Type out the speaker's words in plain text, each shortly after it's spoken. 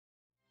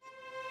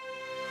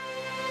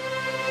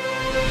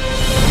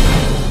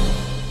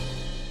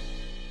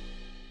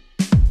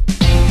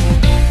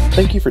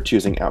Thank you for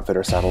choosing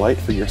Outfitter Satellite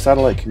for your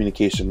satellite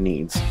communication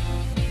needs.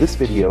 This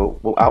video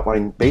will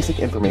outline basic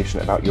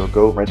information about your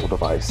Go rental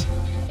device,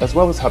 as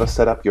well as how to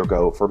set up your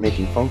Go for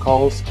making phone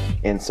calls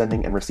and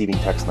sending and receiving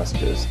text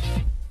messages.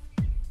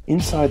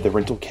 Inside the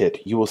rental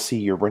kit, you will see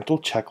your rental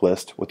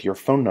checklist with your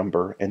phone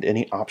number and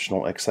any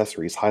optional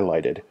accessories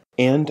highlighted,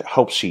 and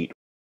help sheet,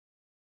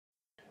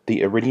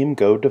 the Iridium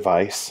GO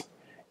device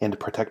and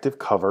protective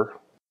cover,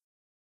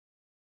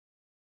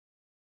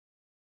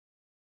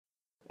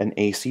 an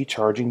AC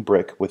charging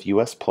brick with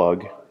US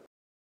plug,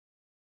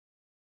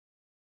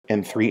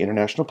 and 3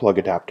 international plug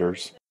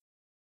adapters,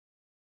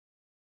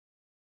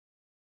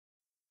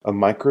 a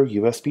micro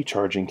USB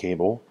charging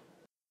cable,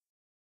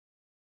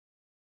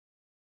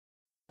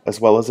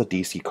 as well as a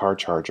DC car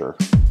charger.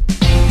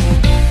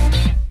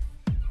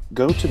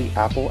 Go to the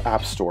Apple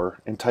App Store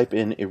and type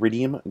in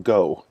Iridium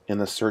GO in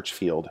the search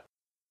field.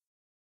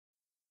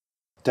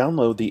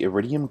 Download the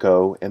Iridium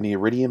GO and the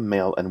Iridium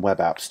Mail and web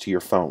apps to your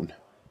phone.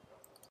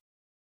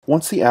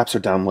 Once the apps are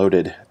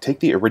downloaded, take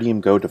the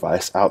Iridium GO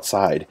device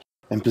outside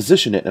and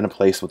position it in a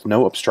place with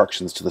no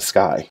obstructions to the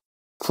sky.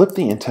 Flip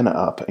the antenna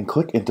up and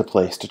click into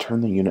place to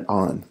turn the unit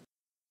on.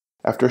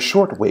 After a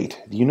short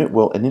wait, the unit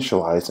will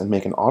initialize and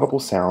make an audible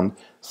sound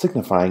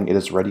signifying it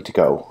is ready to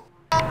go.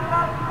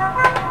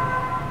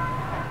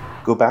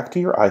 Go back to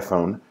your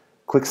iPhone,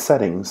 click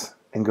Settings,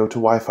 and go to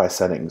Wi-Fi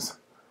Settings.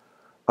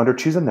 Under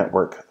Choose a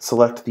Network,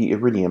 select the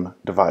Iridium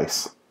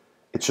device.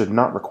 It should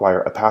not require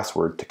a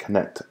password to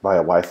connect via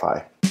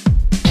Wi-Fi.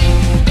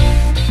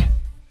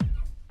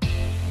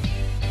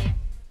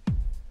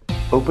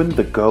 Open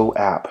the Go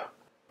app.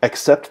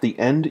 Accept the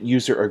End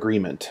User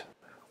Agreement.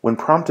 When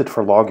prompted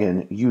for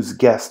login, use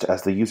guest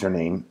as the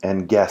username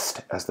and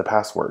guest as the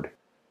password.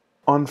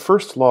 On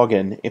first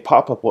login, a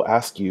pop-up will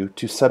ask you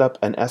to set up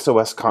an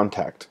SOS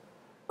contact.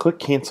 Click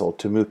Cancel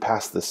to move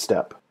past this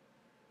step.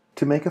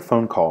 To make a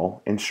phone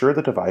call, ensure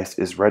the device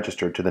is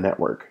registered to the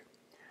network.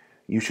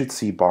 You should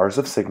see bars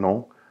of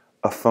signal,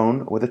 a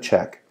phone with a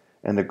check,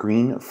 and a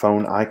green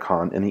phone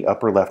icon in the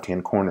upper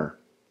left-hand corner.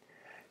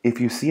 If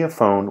you see a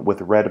phone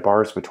with red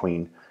bars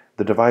between,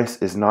 the device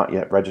is not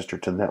yet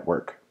registered to the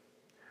network.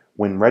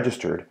 When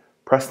registered,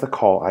 press the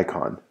call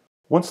icon.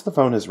 Once the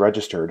phone is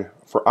registered,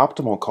 for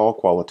optimal call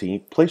quality,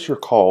 place your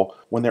call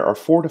when there are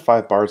 4 to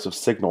 5 bars of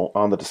signal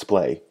on the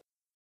display.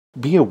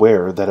 Be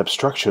aware that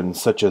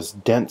obstructions such as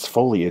dense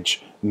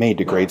foliage may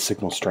degrade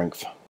signal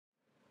strength.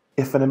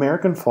 If an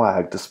American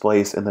flag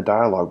displays in the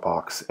dialog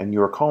box and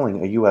you are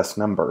calling a US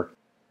number,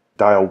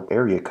 dial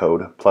area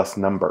code plus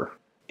number.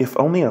 If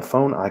only a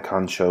phone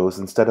icon shows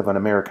instead of an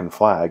American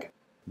flag,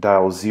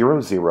 dial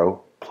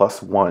 00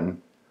 plus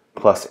 1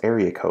 plus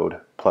area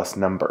code plus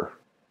number.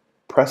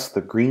 Press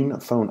the green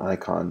phone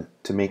icon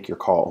to make your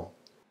call.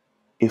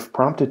 If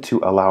prompted to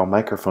allow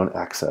microphone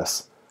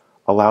access,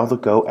 allow the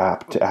Go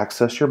app to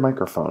access your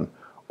microphone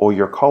or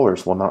your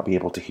callers will not be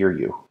able to hear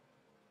you.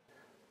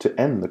 To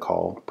end the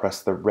call,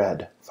 press the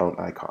red phone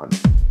icon.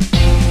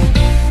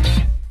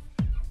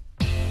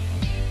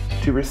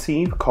 To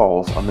receive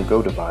calls on the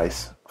Go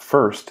device,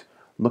 first,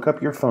 look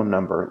up your phone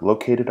number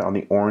located on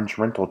the orange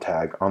rental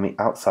tag on the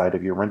outside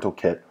of your rental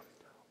kit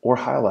or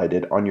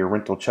highlighted on your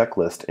rental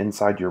checklist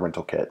inside your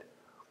rental kit.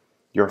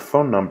 Your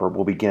phone number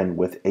will begin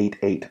with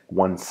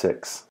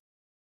 8816.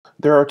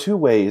 There are 2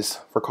 ways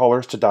for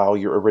callers to dial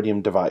your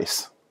Iridium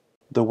device.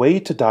 The way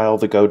to dial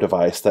the Go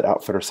device that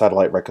Outfitter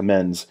Satellite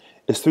recommends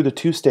is through the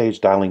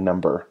 2-stage dialing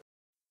number.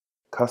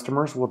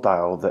 Customers will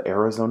dial the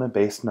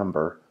Arizona-based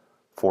number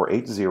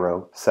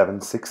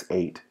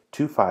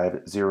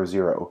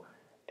 480-768-2500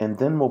 and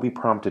then will be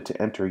prompted to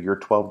enter your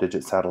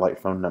 12-digit satellite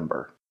phone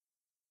number.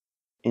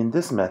 In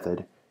this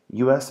method,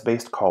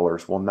 US-based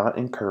callers will not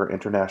incur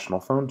international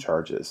phone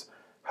charges.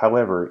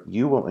 However,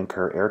 you will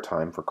incur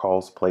airtime for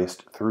calls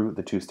placed through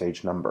the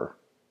 2-stage number.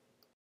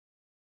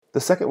 The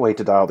second way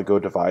to dial the Go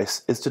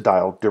device is to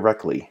dial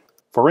directly.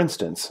 For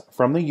instance,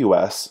 from the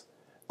US,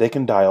 they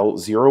can dial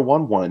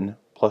 011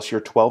 plus your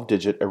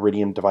 12-digit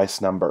Iridium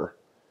device number.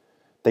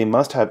 They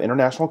must have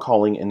international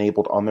calling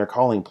enabled on their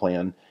calling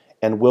plan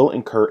and will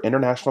incur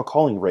international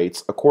calling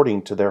rates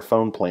according to their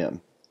phone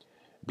plan.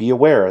 Be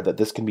aware that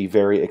this can be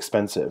very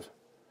expensive.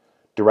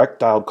 Direct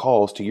dialed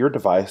calls to your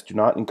device do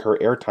not incur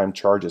airtime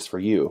charges for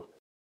you.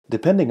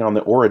 Depending on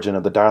the origin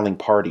of the dialing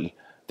party,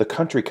 the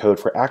country code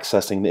for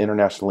accessing the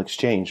international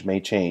exchange may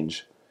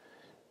change.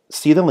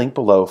 See the link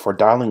below for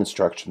dialing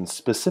instructions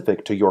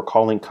specific to your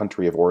calling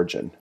country of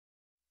origin.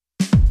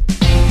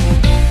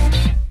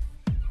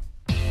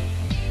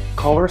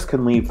 Callers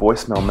can leave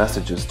voicemail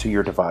messages to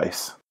your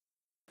device.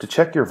 To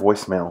check your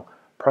voicemail,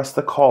 press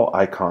the call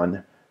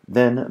icon,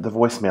 then the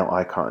voicemail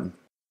icon.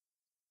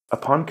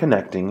 Upon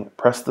connecting,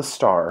 press the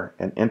star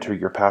and enter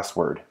your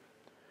password.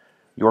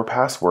 Your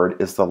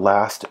password is the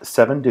last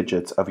 7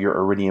 digits of your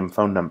Iridium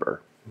phone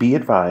number. Be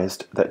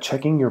advised that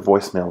checking your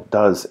voicemail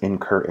does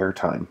incur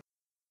airtime.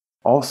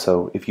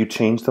 Also, if you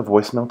change the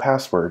voicemail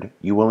password,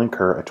 you will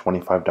incur a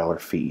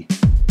 $25 fee.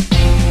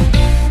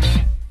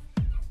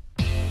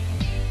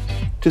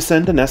 To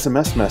send an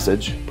SMS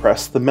message,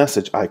 press the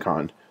message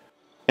icon.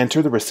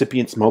 Enter the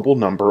recipient's mobile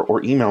number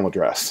or email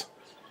address.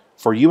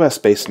 For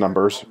US-based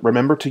numbers,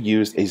 remember to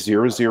use a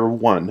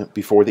 001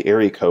 before the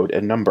area code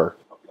and number.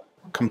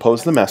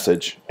 Compose the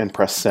message and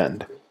press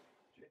send.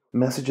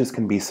 Messages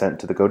can be sent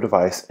to the Go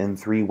device in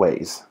 3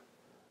 ways.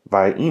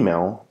 Via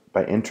email,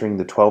 by entering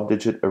the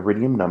 12-digit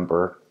Iridium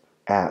number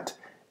at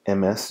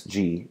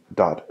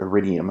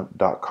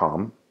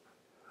msg.iridium.com,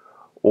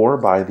 or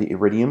by the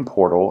Iridium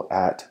portal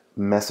at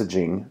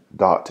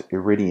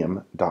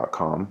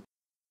messaging.iridium.com,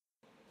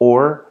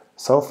 or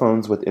cell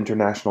phones with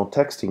international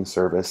texting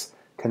service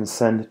can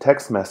send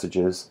text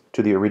messages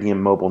to the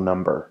Iridium mobile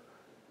number.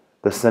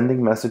 The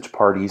sending message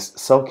party's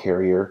cell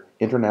carrier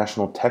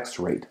international text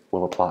rate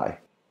will apply.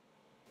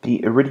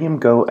 The Iridium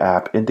GO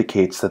app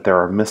indicates that there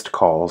are missed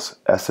calls,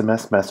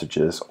 SMS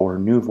messages, or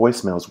new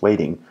voicemails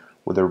waiting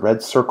with a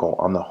red circle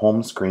on the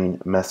home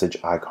screen message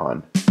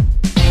icon.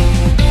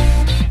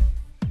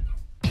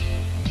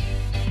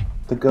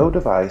 The GO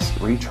device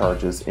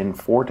recharges in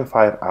 4 to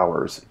 5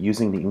 hours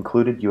using the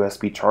included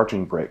USB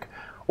charging brick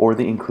or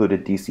the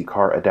included DC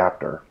car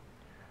adapter.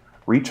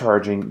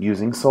 Recharging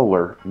using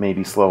solar may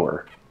be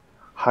slower.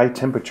 High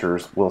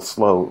temperatures will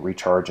slow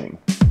recharging.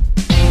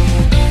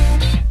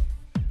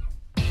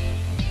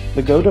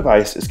 The GO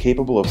device is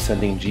capable of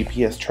sending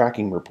GPS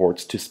tracking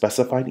reports to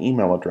specified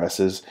email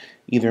addresses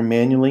either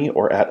manually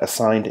or at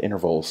assigned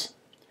intervals.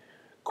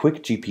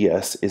 Quick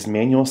GPS is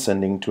manual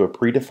sending to a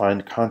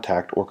predefined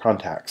contact or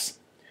contacts.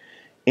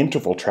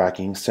 Interval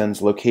tracking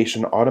sends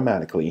location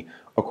automatically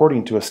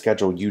according to a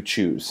schedule you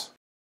choose.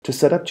 To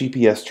set up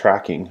GPS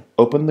tracking,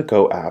 open the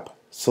GO app,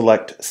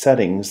 select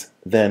Settings,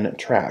 then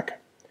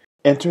Track.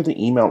 Enter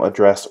the email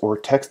address or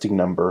texting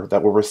number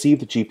that will receive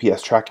the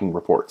GPS tracking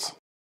reports.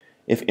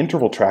 If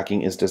interval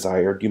tracking is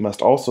desired, you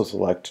must also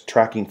select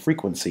Tracking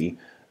Frequency,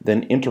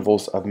 then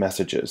Intervals of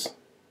Messages.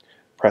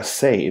 Press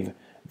Save,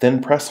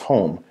 then press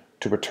Home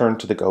to return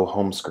to the GO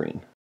home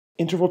screen.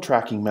 Interval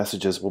tracking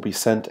messages will be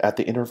sent at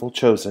the interval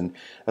chosen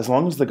as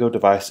long as the GO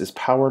device is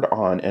powered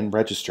on and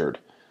registered.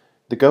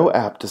 The GO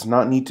app does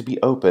not need to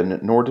be open,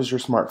 nor does your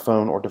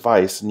smartphone or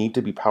device need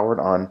to be powered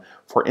on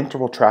for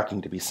interval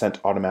tracking to be sent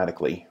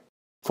automatically.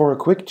 For a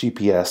quick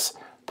GPS,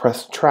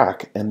 press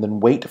Track and then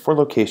wait for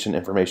location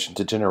information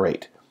to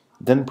generate.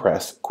 Then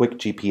press Quick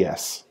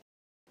GPS.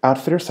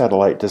 Outfitter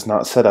Satellite does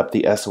not set up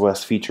the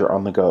SOS feature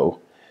on the GO.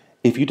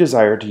 If you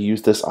desire to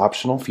use this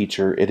optional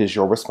feature, it is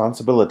your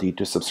responsibility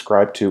to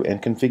subscribe to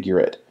and configure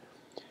it.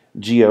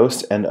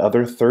 GEOS and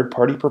other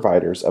third-party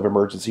providers of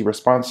emergency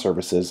response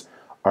services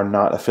are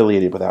not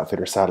affiliated with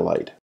Outfitter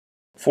Satellite.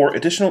 For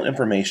additional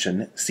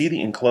information, see the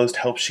enclosed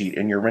help sheet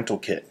in your rental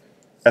kit,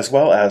 as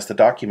well as the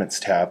Documents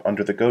tab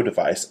under the GO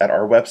device at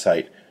our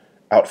website,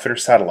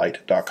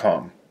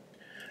 outfittersatellite.com.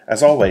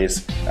 As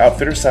always,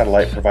 Outfitter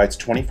Satellite provides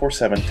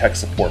 24/7 tech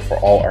support for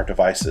all our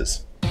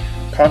devices.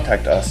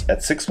 Contact us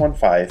at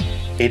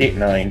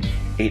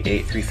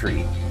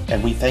 615-889-8833,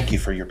 and we thank you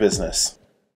for your business.